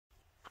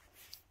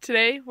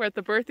Today we're at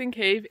the Birthing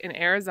Cave in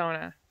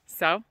Arizona,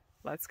 so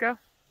let's go.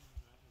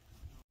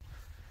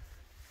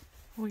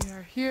 We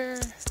are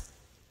here.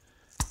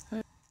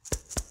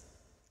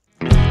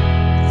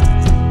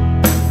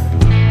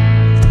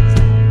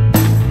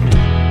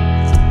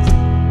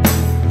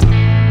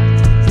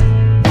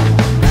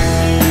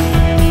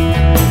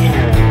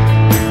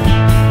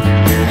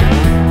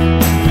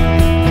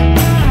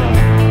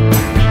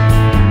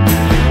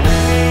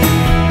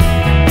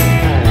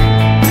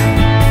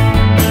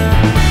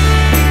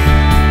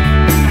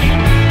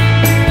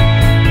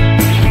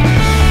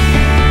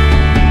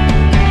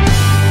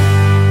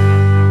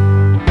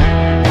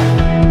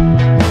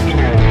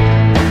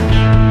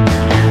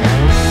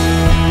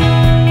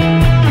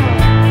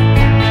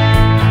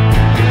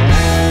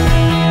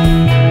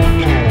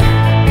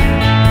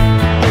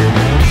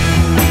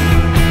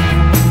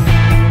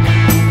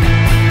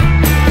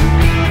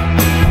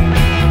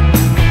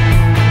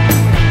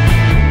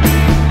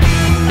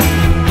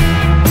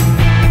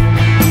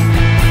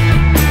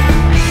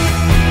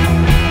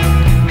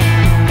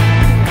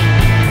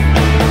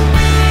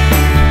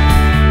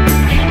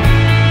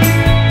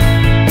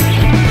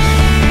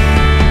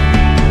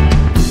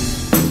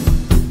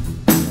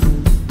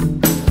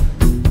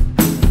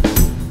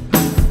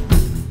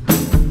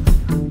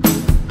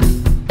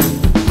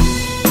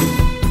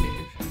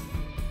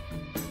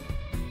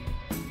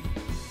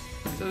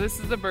 So this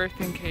is the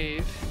Birthing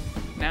Cave.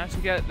 Now to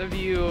get the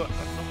view of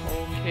the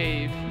whole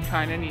cave, you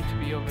kind of need to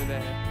be over there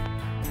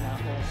in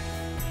that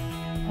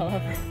hole.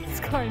 However, it's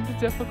kind of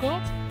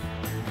difficult.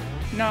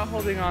 Not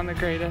holding on the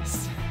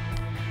greatest,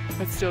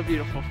 but still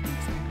beautiful from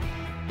inside.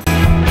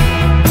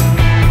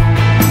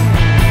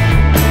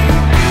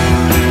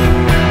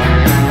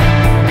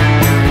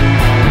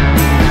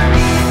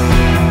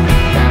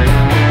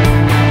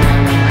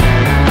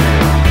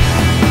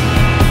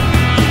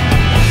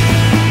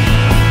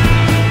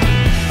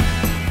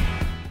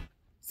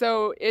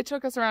 So it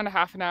took us around a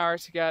half an hour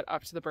to get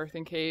up to the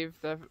Birthing Cave.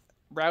 The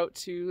route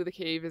to the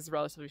cave is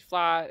relatively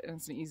flat and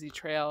it's an easy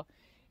trail.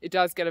 It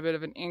does get a bit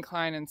of an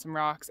incline and some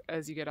rocks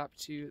as you get up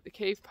to the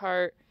cave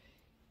part.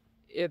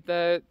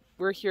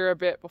 We're here a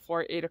bit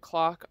before 8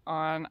 o'clock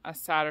on a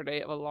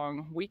Saturday of a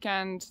long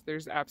weekend.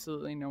 There's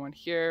absolutely no one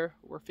here.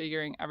 We're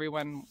figuring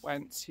everyone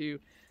went to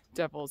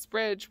Devil's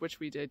Bridge,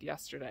 which we did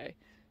yesterday.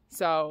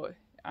 So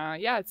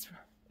yeah,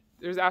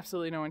 there's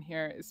absolutely no one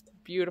here. It's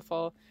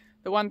beautiful.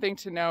 The one thing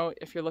to note,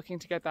 if you're looking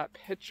to get that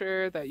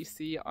picture that you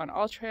see on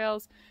all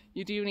trails,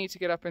 you do need to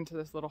get up into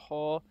this little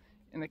hole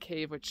in the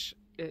cave, which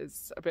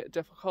is a bit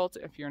difficult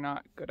if you're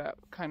not good at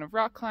kind of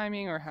rock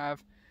climbing or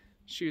have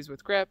shoes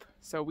with grip.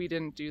 So we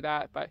didn't do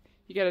that, but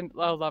you get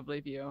a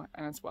lovely view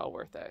and it's well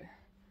worth it.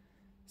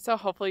 So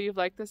hopefully you've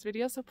liked this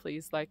video, so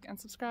please like and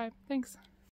subscribe. Thanks.